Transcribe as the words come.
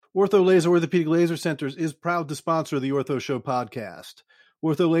OrthoLazer Orthopedic Laser Centers is proud to sponsor the Ortho Show podcast.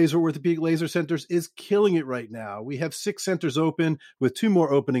 OrthoLazer Orthopedic Laser Centers is killing it right now. We have 6 centers open, with 2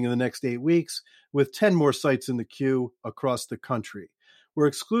 more opening in the next 8 weeks, with 10 more sites in the queue across the country. We're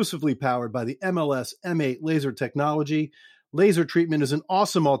exclusively powered by the MLS M8 laser technology. Laser treatment is an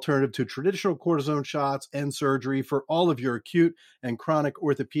awesome alternative to traditional cortisone shots and surgery for all of your acute and chronic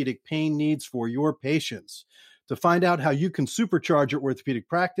orthopedic pain needs for your patients. To find out how you can supercharge your orthopedic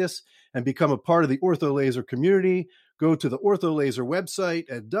practice and become a part of the OrthoLazer community, go to the OrthoLazer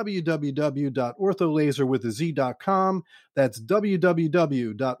website at www.ortholazerwithaz.com. That's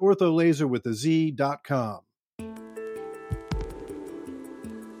www.ortholazerwithaz.com.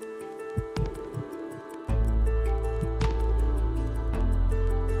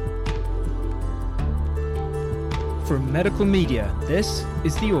 From medical media, this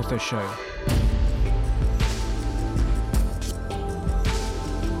is the Ortho Show.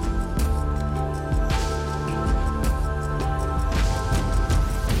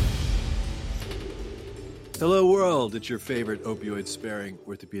 Hello world, it's your favorite opioid-sparing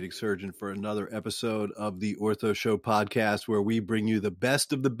orthopedic surgeon for another episode of the Ortho Show podcast, where we bring you the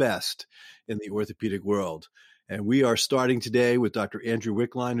best of the best in the orthopedic world. And we are starting today with Dr. Andrew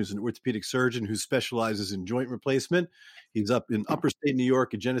Wickline, who's an orthopedic surgeon who specializes in joint replacement. He's up in upper state New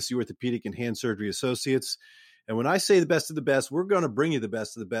York at Genesee Orthopedic and Hand Surgery Associates. And when I say the best of the best, we're going to bring you the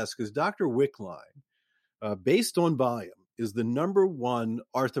best of the best, because Dr. Wickline, based on volume, is the number one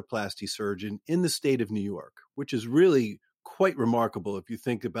arthroplasty surgeon in the state of New York, which is really quite remarkable if you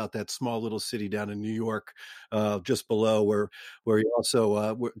think about that small little city down in New York, just below where he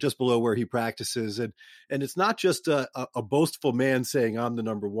also just below where he practices. And it's not just a boastful man saying I'm the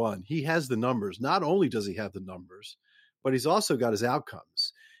number one. He has the numbers. Not only does he have the numbers, but he's also got his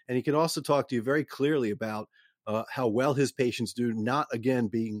outcomes. And he can also talk to you very clearly about how well his patients do, not again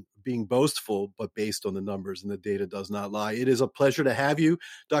being boastful, but based on the numbers, and the data does not lie. It is a pleasure to have you,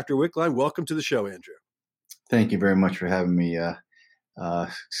 Dr. Wickline. Welcome to the show, Andrew. Thank you very much for having me,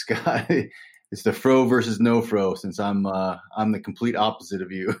 Scott. It's the fro versus no fro, since I'm the complete opposite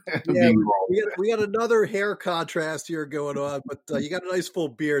of you. Yeah, we got another hair contrast here going on, but you got a nice full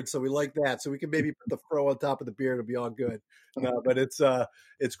beard, so we like that. So we can maybe put the fro on top of the beard and be all good. No, but it's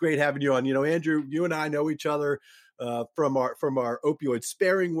great having you on. You know, Andrew, you and I know each other from our opioid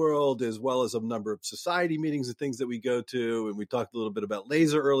sparing world, as well as a number of society meetings and things that we go to, and we talked a little bit about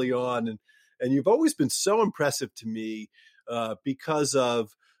laser early on, and you've always been so impressive to me because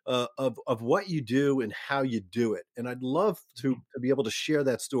of what you do and how you do it. And I'd love to be able to share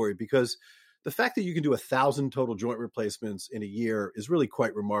that story, because the fact that you can do 1,000 total joint replacements in a year is really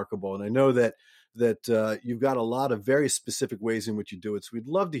quite remarkable. And I know that you've got a lot of very specific ways in which you do it. So we'd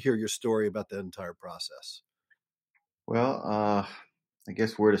love to hear your story about the entire process. Well, I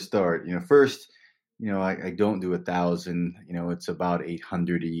guess where to start? First, I don't do 1,000. It's about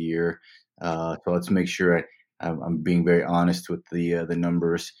 800 a year. So let's make sure I'm being very honest with the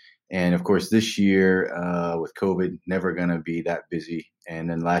numbers. And of course, this year with COVID, never going to be that busy. And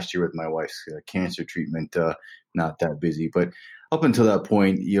then last year with my wife's cancer treatment, not that busy. But up until that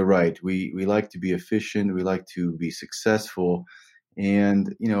point, you're right. We like to be efficient. We like to be successful.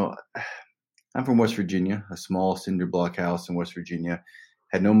 And, I'm from West Virginia, a small cinder block house in West Virginia.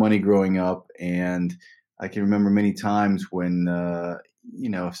 Had no money growing up. And I can remember many times when,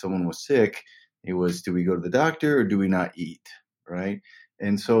 if someone was sick, it was, do we go to the doctor or do we not eat, right?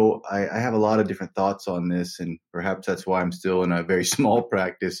 And so I have a lot of different thoughts on this, and perhaps that's why I'm still in a very small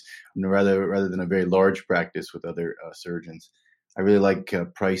practice rather than a very large practice with other surgeons. I really like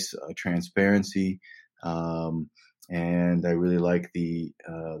price transparency, and I really like the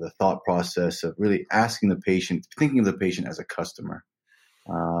thought process of really asking the patient, thinking of the patient as a customer,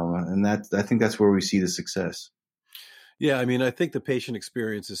 and I think that's where we see the success. Yeah, I mean, I think the patient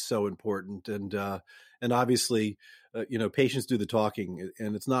experience is so important, and obviously, patients do the talking,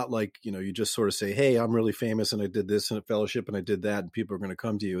 and it's not like you just sort of say, "Hey, I'm really famous, and I did this in a fellowship, and I did that," and people are going to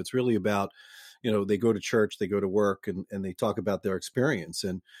come to you. It's really about, they go to church, they go to work, and they talk about their experience,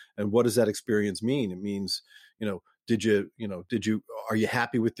 and what does that experience mean? It means, are you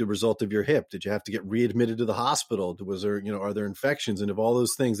happy with the result of your hip? Did you have to get readmitted to the hospital? Was there, are there infections? And if all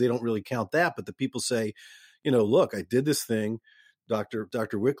those things, they don't really count that, but the people say, look, I did this thing. Dr.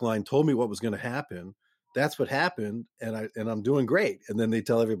 Wickline told me what was going to happen. That's what happened. And I'm doing great. And then they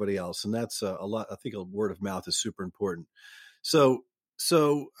tell everybody else. And that's a lot. I think a word of mouth is super important. So,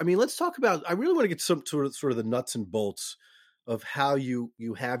 I mean, let's talk about, I really want to get some sort of the nuts and bolts of how you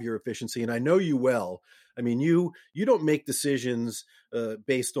have your efficiency. And I know you well. I mean, you don't make decisions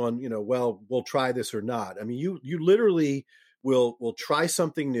based on, well, we'll try this or not. I mean, you literally will try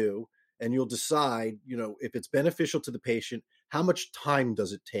something new, and you'll decide, if it's beneficial to the patient, how much time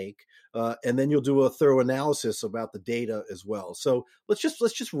does it take, and then you'll do a thorough analysis about the data as well. So let's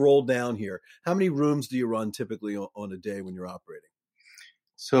just roll down here. How many rooms do you run typically on a day when you're operating?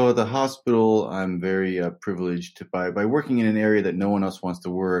 So at the hospital, I'm very privileged by working in an area that no one else wants to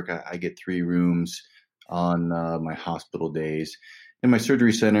work. I get 3 rooms on my hospital days. In my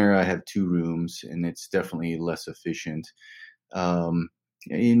surgery center, I have 2 rooms, and it's definitely less efficient.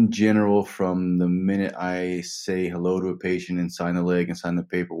 In general, from the minute I say hello to a patient and sign the leg and sign the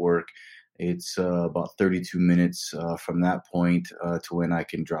paperwork, it's about 32 minutes from that point to when I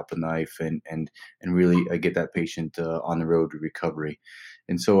can drop a knife and really get that patient on the road to recovery.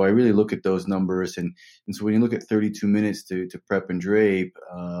 And so I really look at those numbers. And so when you look at 32 minutes to prep and drape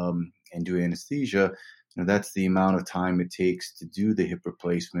and do anesthesia, that's the amount of time it takes to do the hip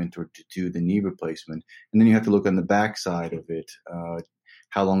replacement or to do the knee replacement. And then you have to look on the back side of it.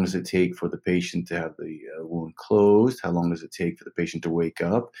 How long does it take for the patient to have the wound closed? How long does it take for the patient to wake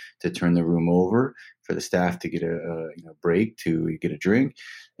up, to turn the room over, for the staff to get a break, to get a drink?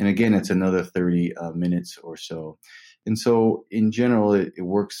 And again, it's another 30 minutes or so. And so in general, it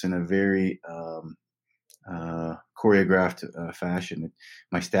works in a very choreographed fashion.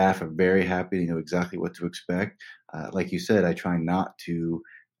 My staff are very happy. They know exactly what to expect. Like you said, I try not to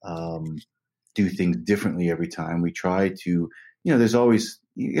do things differently every time. We try to, there's always,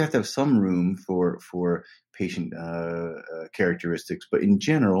 you have to have some room for patient characteristics. But in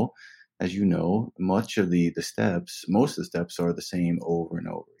general, as you know, most of the steps are the same over and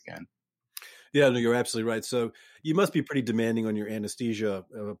over again. Yeah, no, you're absolutely right. So you must be pretty demanding on your anesthesia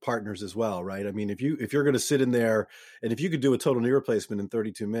partners as well, right? I mean, if you're going to sit in there, and if you could do a total knee replacement in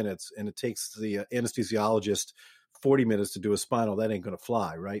 32 minutes, and it takes the anesthesiologist 40 minutes to do a spinal, that ain't going to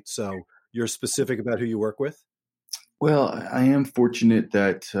fly, right? So you're specific about who you work with? Well, I am fortunate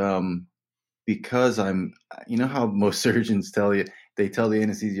that because I'm, how most surgeons tell you, they tell the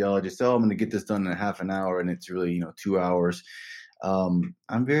anesthesiologist, oh, I'm going to get this done in a half an hour, and it's really, 2 hours. I'm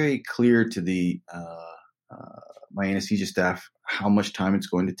very clear to the my anesthesia staff how much time it's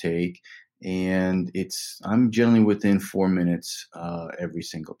going to take, and I'm generally within 4 minutes every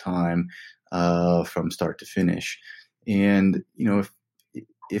single time from start to finish. And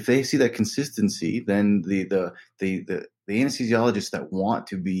if they see that consistency, then the anesthesiologists that want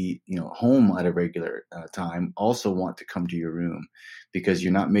to be home at a regular time also want to come to your room, because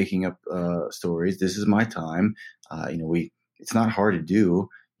you're not making up stories. This is my time. It's not hard to do.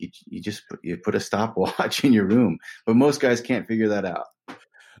 You just put a stopwatch in your room, but most guys can't figure that out.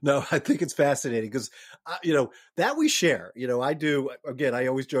 No, I think it's fascinating because, that we share. I do. Again, I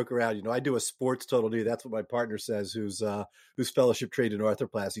always joke around. I do a sports total knee. That's what my partner says, who's fellowship trained in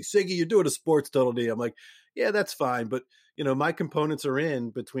arthroplasty. Siggy, you're doing a sports total knee. I'm like, yeah, that's fine, but my components are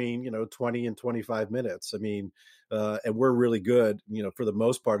in between 20 and 25 minutes. I mean, and we're really good, for the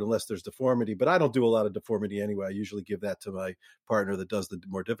most part, unless there's deformity. But I don't do a lot of deformity anyway. I usually give that to my partner that does the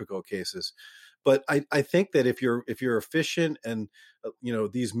more difficult cases. But I think that if you're efficient and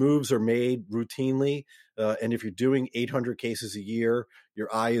these moves are made routinely, and if you're doing 800 cases a year, your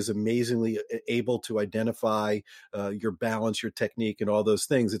eye is amazingly able to identify your balance, your technique, and all those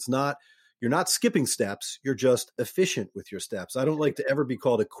things. You're not skipping steps. You're just efficient with your steps. I don't like to ever be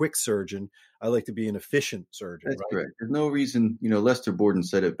called a quick surgeon. I like to be an efficient surgeon. That's right? correct. There's no reason, Lester Borden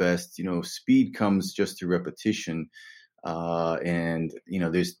said it best, speed comes just through repetition. And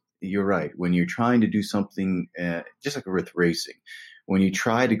you're right. When you're trying to do something, just like with racing, when you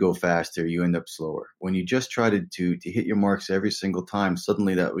try to go faster, you end up slower. When you just try to hit your marks every single time,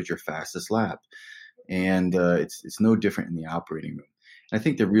 suddenly that was your fastest lap. And it's no different in the operating room. And I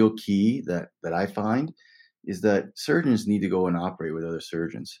think the real key that I find is that surgeons need to go and operate with other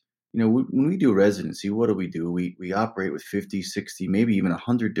surgeons. When we do residency, what do? We operate with 50, 60, maybe even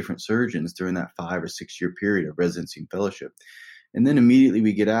 100 different surgeons during that 5 or 6 year period of residency and fellowship. And then immediately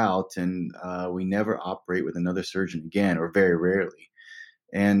we get out and we never operate with another surgeon again, or very rarely.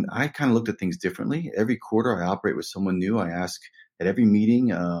 And I kind of looked at things differently. Every quarter I operate with someone new. I ask at every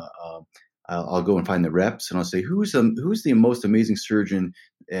meeting, I'll go and find the reps and I'll say, who's the most amazing surgeon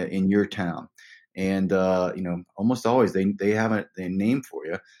in your town? And, almost always they have a name for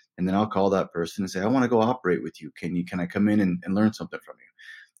you. And then I'll call that person and say, I want to go operate with you. Can I come in and learn something from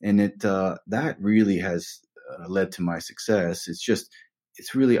you? And that really has led to my success.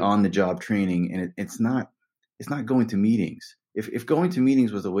 It's really on the job training, and it's not going to meetings. If going to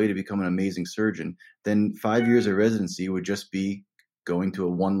meetings was a way to become an amazing surgeon, then 5 years of residency would just be going to a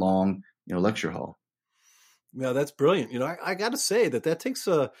one long, lecture hall. Yeah, that's brilliant. I got to say that takes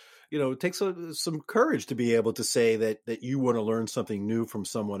a it takes some courage to be able to say that you want to learn something new from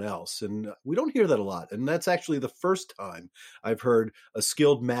someone else. And we don't hear that a lot. And that's actually the first time I've heard a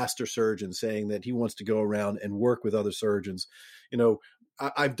skilled master surgeon saying that he wants to go around and work with other surgeons.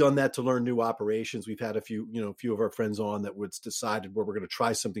 I've done that to learn new operations. We've had a few of our friends on that was decided where we're going to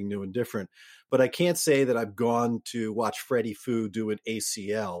try something new and different. But I can't say that I've gone to watch Freddie Fu do an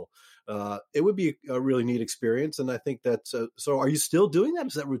ACL. It would be a really neat experience. And I think that's, so are you still doing that?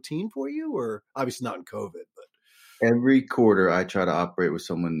 Is that routine for you, or obviously not in COVID, but Every quarter I try to operate with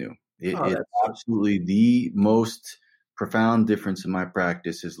someone new. It's that's absolutely the most profound difference in my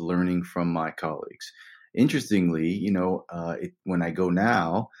practice is learning from my colleagues. Interestingly, when I go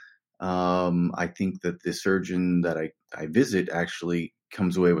now, I think that the surgeon that I visit actually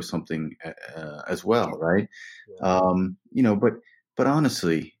comes away with something as well, right? Yeah. But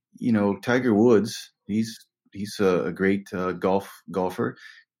honestly, Tiger Woods, he's a great golfer.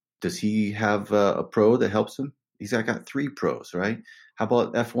 Does he have a pro that helps him? He's got 3 pros, right? How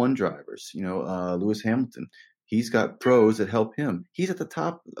about F1 drivers? Lewis Hamilton, he's got pros that help him. He's at the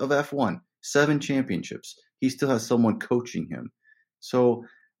top of F1, 7 championships. He still has someone coaching him. So,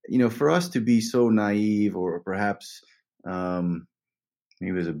 for us to be so naive, or perhaps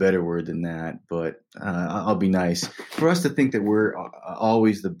maybe there's a better word than that, but I'll be nice. For us to think that we're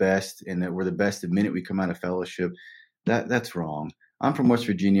always the best and that we're the best the minute we come out of fellowship, that's wrong. I'm from West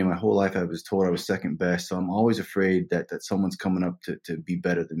Virginia. My whole life I was told I was second best, so I'm always afraid that someone's coming up to be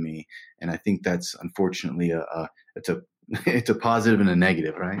better than me. And I think that's unfortunately it's a positive and a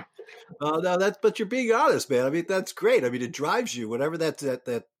negative, right? No, but you're being honest, man. I mean, that's great. I mean, it drives you, whatever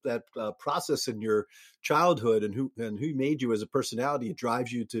that process in your childhood and who made you as a personality. It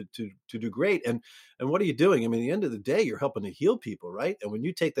drives you to do great. And what are you doing? I mean, at the end of the day, you're helping to heal people, right? And when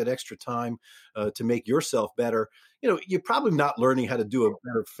you take that extra time to make yourself better, you're probably not learning how to do a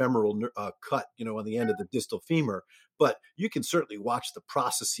better femoral cut, on the end of the distal femur, but you can certainly watch the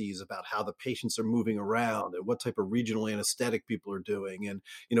processes about how the patients are moving around and what type of regional anesthetic people are doing. And,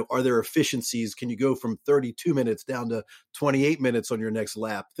 are there efficiencies? Can you go from 32 minutes down to 28 minutes on your next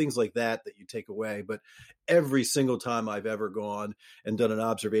lap? Things like that you take away. But every single time I've ever gone and done an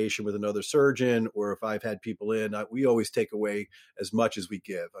observation with another surgeon, or if I've had people in, we always take away as much as we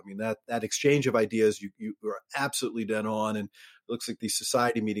give. I mean, that exchange of ideas, you are absolutely dead on. And it looks like these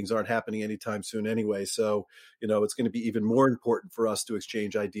society meetings aren't happening anytime soon anyway. So, it's going to be even more important for us to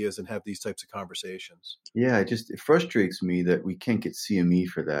exchange ideas and have these types of conversations. Yeah, it frustrates me that we can't get CME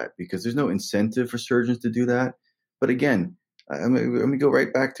for that because there's no incentive for surgeons to do that. But again, let me go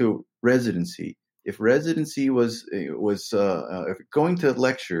right back to residency. If residency was if going to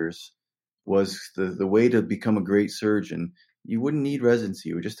lectures was the way to become a great surgeon, you wouldn't need residency.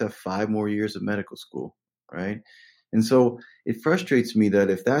 You would just have 5 more years of medical school, right? And so it frustrates me that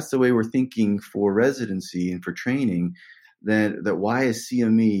if that's the way we're thinking for residency and for training, then why is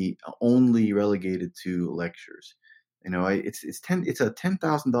CME only relegated to lectures? It's a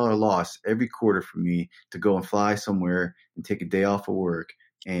 $10,000 loss every quarter for me to go and fly somewhere and take a day off of work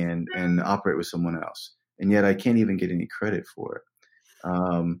and operate with someone else, and yet I can't even get any credit for it.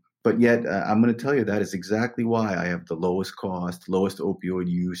 But yet I'm going to tell you that is exactly why I have the lowest cost, lowest opioid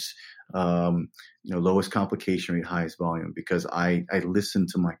use, lowest complication rate, highest volume, because I listen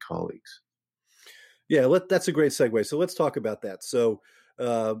to my colleagues. Yeah, that's a great segue. So let's talk about that. So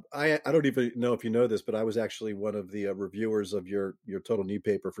I don't even know if you know this, but I was actually one of the reviewers of your total knee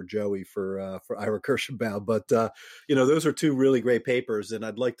paper for Joey for Ira Kirschenbaum. But those are 2 really great papers, and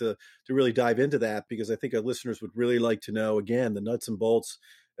I'd like to really dive into that because I think our listeners would really like to know again the nuts and bolts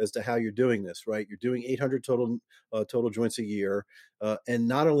as to how you're doing this. Right, you're doing 800 total joints a year, and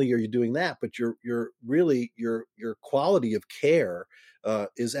not only are you doing that, but your quality of care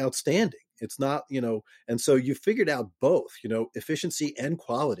is outstanding. It's not, and so you figured out both, efficiency and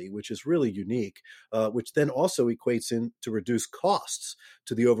quality, which is really unique, which then also equates in to reduce costs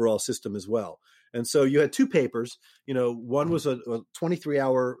to the overall system as well. And so you had 2 papers, one was a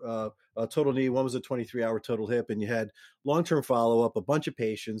 23-hour total knee, one was a 23-hour total hip, and you had long-term follow-up, a bunch of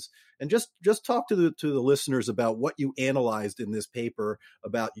patients, and just talk to the listeners about what you analyzed in this paper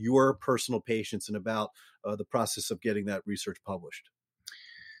about your personal patients and about the process of getting that research published.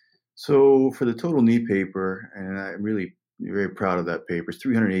 So for the total knee paper, and I'm really very proud of that paper, it's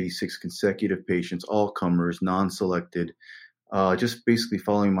 386 consecutive patients, all comers, non-selected, just basically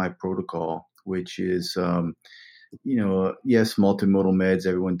following my protocol, which is, yes, multimodal meds,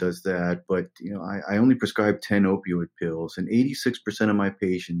 everyone does that, but, I only prescribe 10 opioid pills, and 86% of my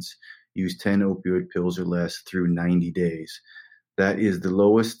patients use 10 opioid pills or less through 90 days. That is the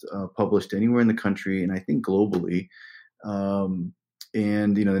lowest published anywhere in the country, and I think globally.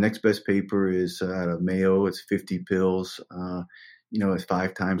 And, the next best paper is out of Mayo. It's 50 pills. It's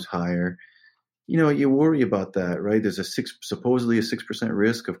 5 times higher. You worry about that, right? There's supposedly a 6%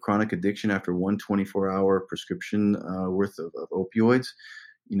 risk of chronic addiction after one 24-hour prescription worth of opioids.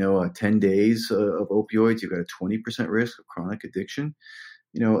 10 days of opioids, you've got a 20% risk of chronic addiction.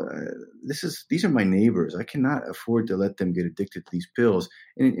 These are my neighbors. I cannot afford to let them get addicted to these pills.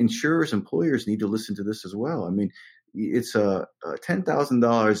 And insurers, employers need to listen to this as well. I mean, it's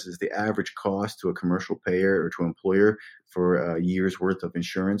 $10,000 is the average cost to a commercial payer or to an employer for a year's worth of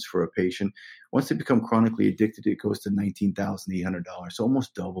insurance for a patient. Once they become chronically addicted, it goes to $19,800. So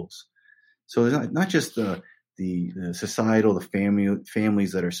almost doubles. So there's not just the societal, the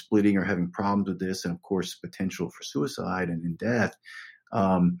families that are splitting or having problems with this, and of course potential for suicide and death.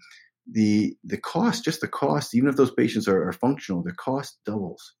 The cost, just the cost, even if those patients are functional, the cost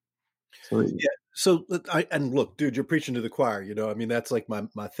doubles. So yeah. So and look, dude, you're preaching to the choir. I mean, that's like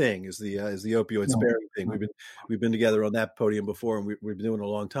my thing is the opioid sparing thing. We've been together on that podium before, and we've been doing it a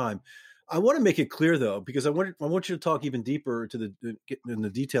long time. I want to make it clear though, because I want you to talk even deeper get in the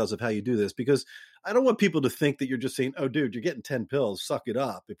details of how you do this, because I don't want people to think that you're just saying, "Oh, dude, you're getting 10 pills, suck it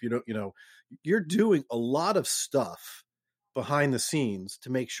up." If you don't, you're doing a lot of stuff behind the scenes to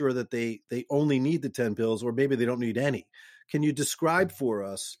make sure that they only need the 10 pills, or maybe they don't need any. Can you describe for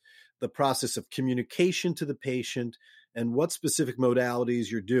us the process of communication to the patient and what specific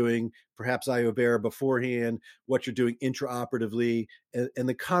modalities you're doing, perhaps iovera beforehand, what you're doing intraoperatively, and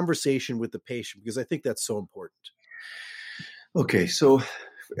the conversation with the patient, because I think that's so important. Okay, so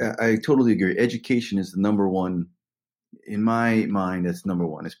I totally agree. Education is the number one. In my mind, that's number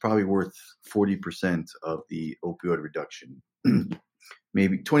one. It's probably worth 40% of the opioid reduction,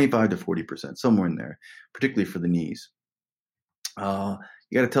 maybe 25 to 40%, somewhere in there, particularly for the knees.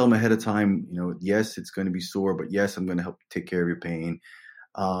 You got to tell them ahead of time, yes, it's going to be sore, but yes, I'm going to help take care of your pain.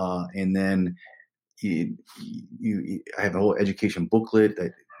 And then I have a whole education booklet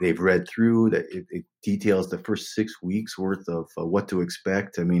that they've read through that it details the first 6 weeks worth of what to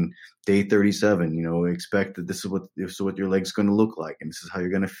expect. I mean, day 37, expect that this is what your leg's going to look like, and this is how you're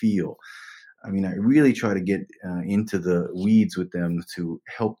going to feel. I mean, I really try to get into the weeds with them to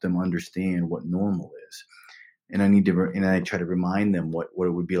help them understand what normal is. And I try to remind them what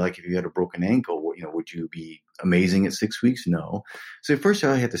it would be like if you had a broken ankle. Would you be amazing at 6 weeks? No. So first, you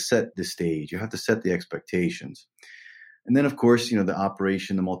have to set the stage. You have to set the expectations. And then, of course, the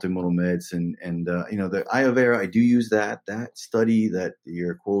operation, the multimodal meds, and the iovera. I do use that. That study that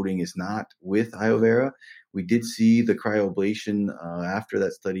you're quoting is not with iovera. We did see the cryoablation after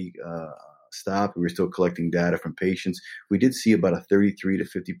that study stopped. We were still collecting data from patients. We did see about a 33 to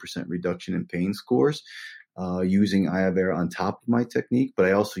 50% reduction in pain scores using iovera on top of my technique. But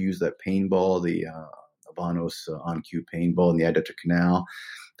I also use that pain ball, the Avanos OnQ pain ball in the adductor canal.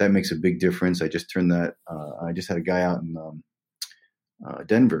 That makes a big difference. I just turned that. I just had a guy out in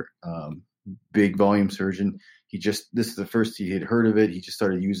Denver, big volume surgeon. This is the first he had heard of it. He just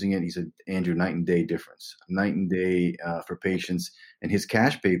started using it. He said, "Andrew, night and day difference, night and day for patients." And his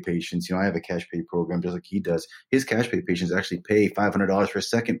cash pay patients, I have a cash pay program just like he does. His cash pay patients actually pay $500 for a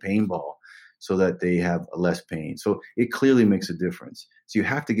second pain ball so that they have less pain. So it clearly makes a difference. So you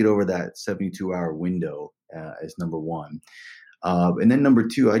have to get over that 72-hour window as number one. And then number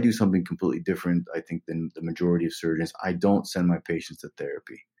two, I do something completely different, I think, than the majority of surgeons. I don't send my patients to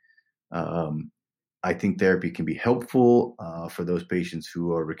therapy. I think therapy can be helpful for those patients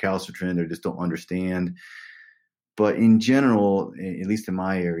who are recalcitrant or just don't understand. But in general, at least in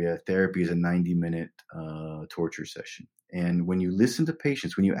my area, therapy is a 90-minute torture session. And when you listen to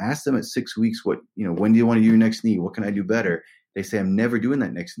patients, when you ask them at 6 weeks, when do you want to do your next knee? What can I do better? They say, "I'm never doing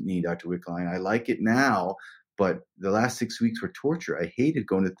that next knee, Dr. Wickline. I like it now, but the last 6 weeks were torture. I hated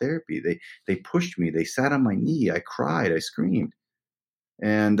going to therapy. They pushed me. They sat on my knee. I cried. I screamed.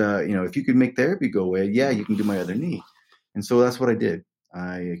 And, if you could make therapy go away, yeah, you can do my other knee." And so that's what I did.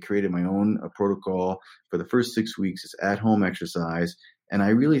 I created my own protocol for the first 6 weeks. It's at-home exercise. And I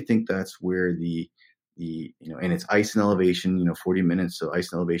really think that's where and it's ice and elevation, 40 minutes of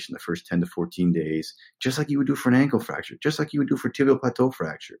ice and elevation the first 10 to 14 days, just like you would do for an ankle fracture, just like you would do for tibial plateau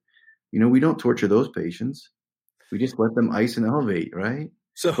fracture. We don't torture those patients. We just let them ice and elevate, right?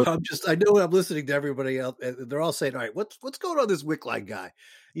 So I know I'm listening to everybody else. They're all saying, "All right, what's going on with this Wickline guy?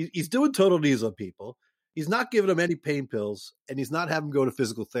 He's doing total knees on people. He's not giving them any pain pills, and he's not having them go to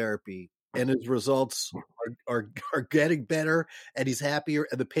physical therapy. And his results are getting better, and he's happier,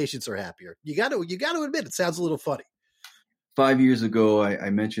 and the patients are happier." You got to admit, it sounds a little funny. 5 years ago, I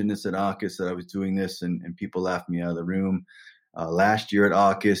mentioned this at AUKUS that I was doing this, and people laughed me out of the room. Last year at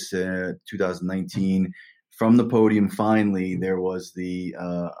AUKUS, 2019, from the podium, finally, there was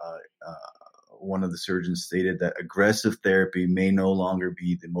one of the surgeons stated that aggressive therapy may no longer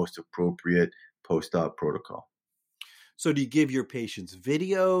be the most appropriate post-op protocol. So do you give your patients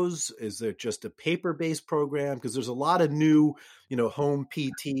videos? Is there just a paper-based program? Because there's a lot of new, home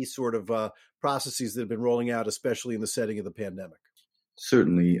PT sort of processes that have been rolling out, especially in the setting of the pandemic.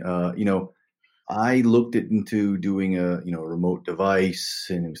 Certainly. I looked into doing a remote device,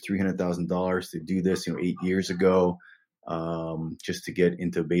 and it was $300,000 to do this 8 years ago, just to get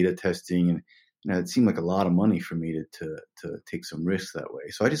into beta testing, and it seemed like a lot of money for me to take some risks that way.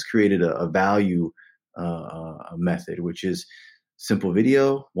 So I just created a value method, which is simple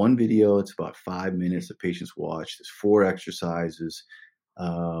video, one video. It's about 5 minutes. The patients watch. There's 4 exercises.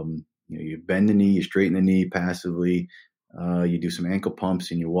 You bend the knee, you straighten the knee passively. You do some ankle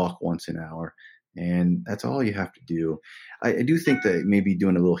pumps, and you walk once an hour. And that's all you have to do. I do think that maybe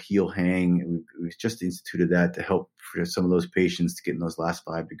doing a little heel hang, we've just instituted that to help for some of those patients to get in those last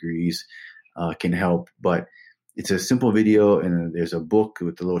 5 degrees can help. But it's a simple video, and there's a book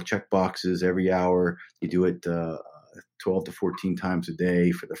with the little check boxes every hour. You do it 12 to 14 times a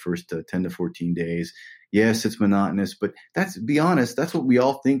day for the first 10 to 14 days. Yes, it's monotonous, but be honest, that's what we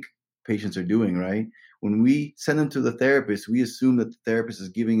all think patients are doing, right? When we send them to the therapist, we assume that the therapist is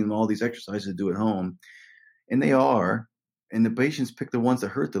giving them all these exercises to do at home, and they are, and the patients pick the ones that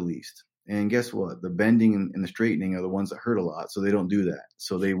hurt the least. And guess what? The bending and the straightening are the ones that hurt a lot, so they don't do that.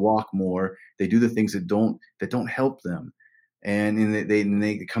 So they walk more. They do the things that don't help them, and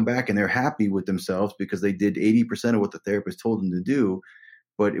they come back and they're happy with themselves because they did 80% of what the therapist told them to do,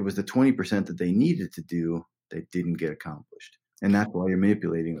 but it was the 20% that they needed to do that didn't get accomplished, and that's why you're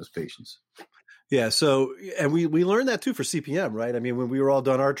manipulating those patients. Yeah. So, and we learned that too for CPM, right? I mean, when we were all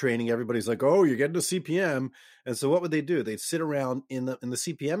done our training, everybody's like, "Oh, you're getting to CPM." And so what would they do? They'd sit around in the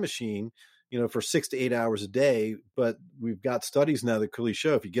CPM machine, for 6 to 8 hours a day. But we've got studies now that clearly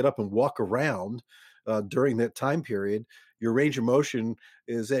show if you get up and walk around during that time period, your range of motion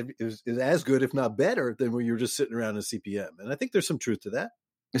is as good, if not better, than when you're just sitting around in CPM. And I think there's some truth to that.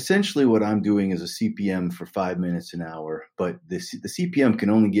 Essentially, what I'm doing is a CPM for 5 minutes an hour, but the CPM can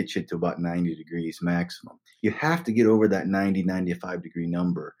only get you to about 90 degrees maximum. You have to get over that 90, 95 degree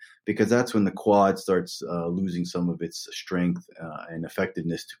number, because that's when the quad starts losing some of its strength and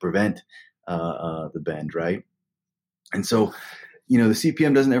effectiveness to prevent the bend, right? And so, the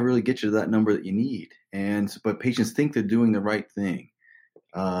CPM doesn't ever really get you to that number that you need. But patients think they're doing the right thing.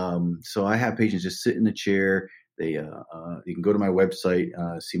 So I have patients just sit in the chair. You can go to my website,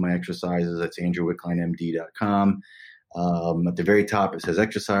 see my exercises. That's andrewwicklinemd.com. At the very top, it says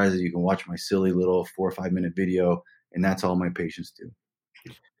exercises. You can watch my silly little 4 or 5 minute video, and that's all my patients do.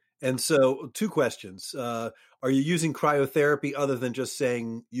 And so 2 questions. Are you using cryotherapy other than just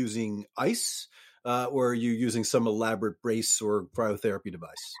saying using ice, or are you using some elaborate brace or cryotherapy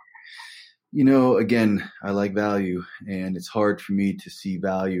device? Again, I like value, and it's hard for me to see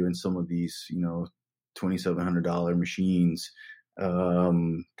value in some of these, $2,700 machines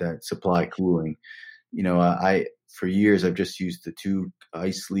that supply cooling. For years I've just used the 2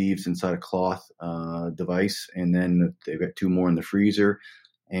 ice sleeves inside a cloth device, and then they've got 2 more in the freezer.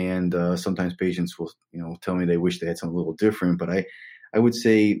 And sometimes patients will, tell me they wish they had something a little different. But I would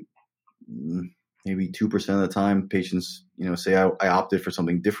say maybe 2% of the time, patients, say I opted for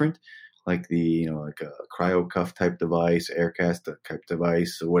something different, like like a cryo cuff type device, aircast type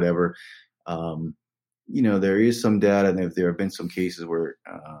device, or whatever. There is some data, and there have been some cases where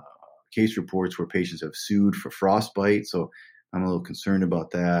case reports where patients have sued for frostbite. So I'm a little concerned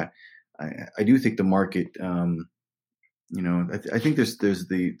about that. I do think the market, I think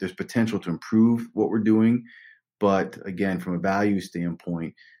there's potential to improve what we're doing, but again, from a value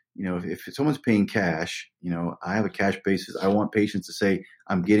standpoint, if someone's paying cash, I have a cash basis. I want patients to say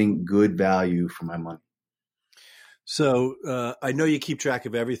I'm getting good value for my money. So I know you keep track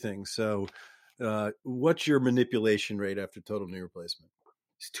of everything. So what's your manipulation rate after total knee replacement?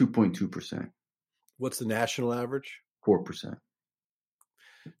 It's 2.2%. What's the national average? 4%.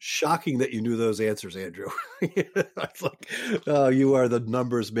 Shocking that you knew those answers, Andrew. It's like, oh, you are the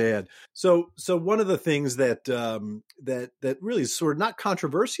numbers man. So one of the things that that really is sort of not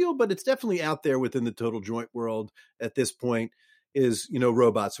controversial, but it's definitely out there within the total joint world at this point is,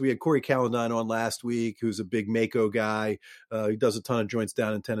 robots. We had Corey Callandine on last week, who's a big Mako guy. He does a ton of joints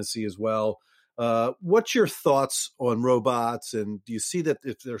down in Tennessee as well. What's your thoughts on robots? And do you see that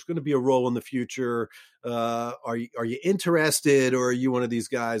if there's going to be a role in the future, are you interested, or are you one of these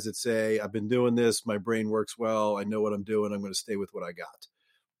guys that say, I've been doing this, my brain works well, I know what I'm doing, I'm going to stay with what I got?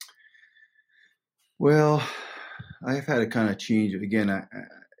 Well, I've had a kind of change. Again,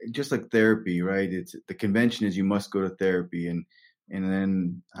 just like therapy, right? It's the convention is you must go to therapy, and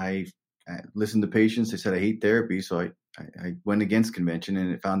then I listened to patients. They said I hate therapy, so I went against convention,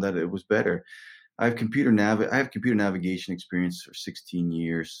 and it found that it was better. I have computer navigation experience for 16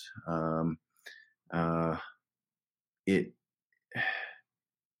 years.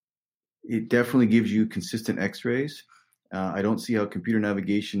 It definitely gives you consistent X-rays. I don't see how computer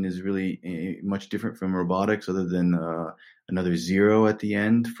navigation is really much different from robotics, other than another zero at the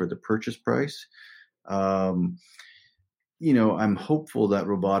end for the purchase price. I'm hopeful that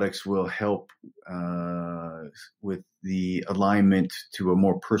robotics will help with the alignment to a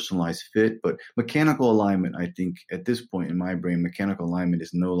more personalized fit. But mechanical alignment, I think, at this point in my brain, mechanical alignment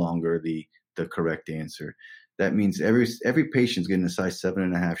is no longer the correct answer. That means every patient's getting a size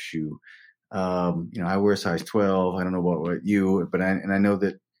 7.5 shoe. I wear a size 12. I don't know what you, but I know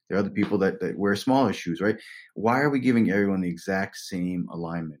that there are other people that wear smaller shoes, right? Why are we giving everyone the exact same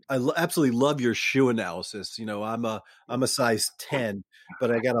alignment? I absolutely love your shoe analysis. I'm a size 10,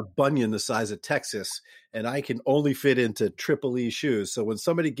 but I got a bunion the size of Texas, and I can only fit into triple E shoes. So when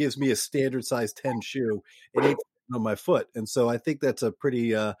somebody gives me a standard size 10 shoe, it ain't on my foot. And so I think that's a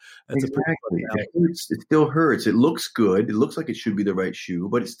pretty exactly. It still hurts. It looks good. It looks like it should be the right shoe,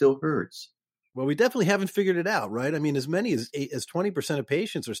 but it still hurts. Well, we definitely haven't figured it out, right? I mean, as many as 20% of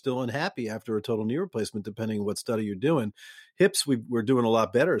patients are still unhappy after a total knee replacement, depending on what study you're doing. Hips, we're doing a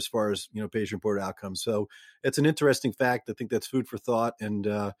lot better as far as, patient-reported outcomes. So it's an interesting fact. I think that's food for thought, and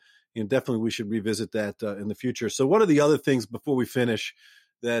definitely we should revisit that in the future. So one of the other things before we finish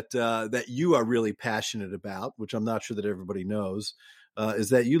that you are really passionate about, which I'm not sure that everybody knows, is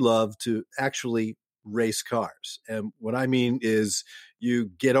that you love to actually race cars. And what I mean is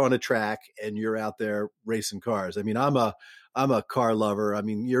you get on a track and you're out there racing cars. I mean, I'm a car lover. I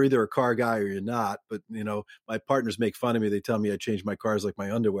mean, you're either a car guy or you're not, but my partners make fun of me. They tell me I change my cars like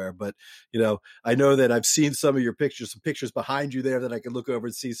my underwear, but I know that I've seen some of your pictures, some pictures behind you there that I can look over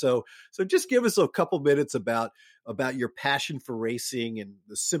and see. So just give us a couple minutes about your passion for racing and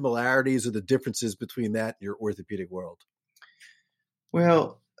the similarities or the differences between that and your orthopedic world.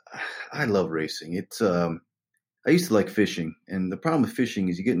 Well, I love racing. It's I used to like fishing, and the problem with fishing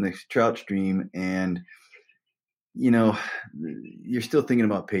is you get in the trout stream, and you're still thinking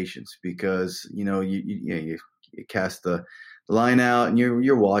about patience, because you cast the line out and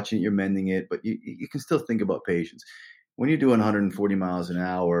you're watching, you're mending it, but you can still think about patience. When you're doing 140 miles an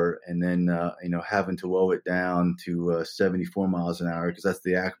hour and then having to lower it down to 74 miles an hour, because that's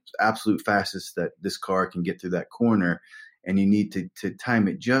the absolute fastest that this car can get through that corner. And you need to time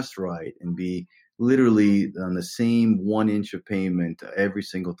it just right and be literally on the same 1 inch of pavement every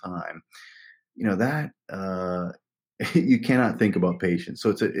single time. That you cannot think about patience. So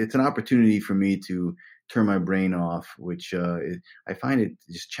it's an opportunity for me to turn my brain off, which I find it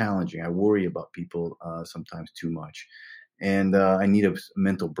just challenging. I worry about people sometimes too much, and I need a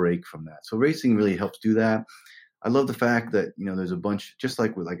mental break from that. So racing really helps do that. I love the fact that there's a bunch, just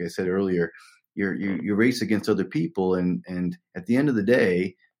like I said earlier. You race against other people, and at the end of the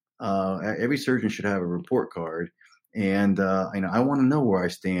day, every surgeon should have a report card, and I want to know where I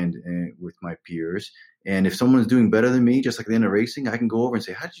stand with my peers. And if someone's doing better than me, just like at the end of racing, I can go over and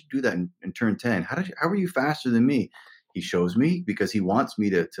say, "How did you do that in turn 10? How were you faster than me?" He shows me because he wants me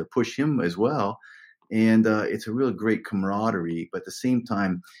to push him as well, and it's a real great camaraderie. But at the same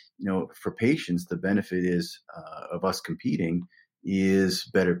time, for patients, the benefit is of us competing is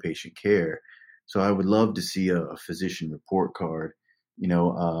better patient care. So I would love to see a physician report card,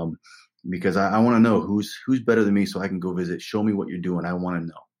 because I want to know who's better than me, so I can go visit. Show me what you're doing. I want to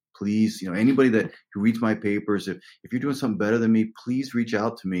know. Please, anybody who reads my papers, if you're doing something better than me, please reach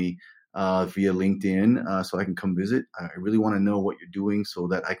out to me via LinkedIn so I can come visit. I really want to know what you're doing so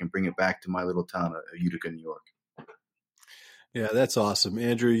that I can bring it back to my little town of Utica, New York. Yeah, that's awesome.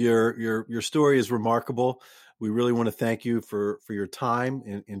 Andrew, your story is remarkable. We really want to thank you for your time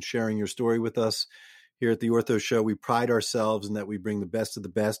in sharing your story with us. Here at the Ortho Show, we pride ourselves in that we bring the best of the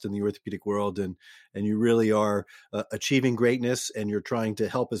best in the orthopedic world, and you really are achieving greatness, and you're trying to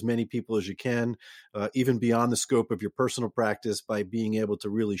help as many people as you can, even beyond the scope of your personal practice, by being able to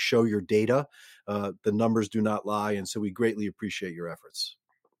really show your data. The numbers do not lie, and so we greatly appreciate your efforts.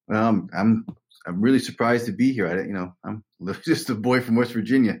 I'm really surprised to be here. I'm just a boy from West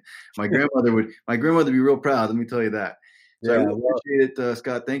Virginia. My grandmother would be real proud. Let me tell you that. So I really appreciate it,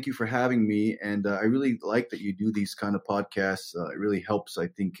 Scott. Thank you for having me. And I really like that you do these kind of podcasts. It really helps, I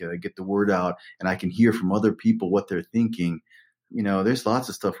think, get the word out, and I can hear from other people what they're thinking. There's lots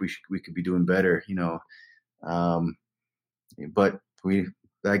of stuff we could be doing better, but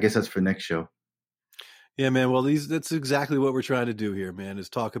I guess that's for next show. Yeah, man. Well, that's exactly what we're trying to do here, man, is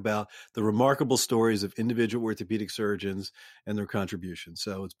talk about the remarkable stories of individual orthopedic surgeons and their contributions.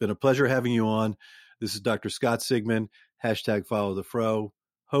 So it's been a pleasure having you on. This is Dr. Scott Sigman, #FollowTheFro,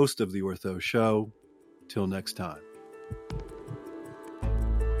 host of the Ortho Show. Till next time.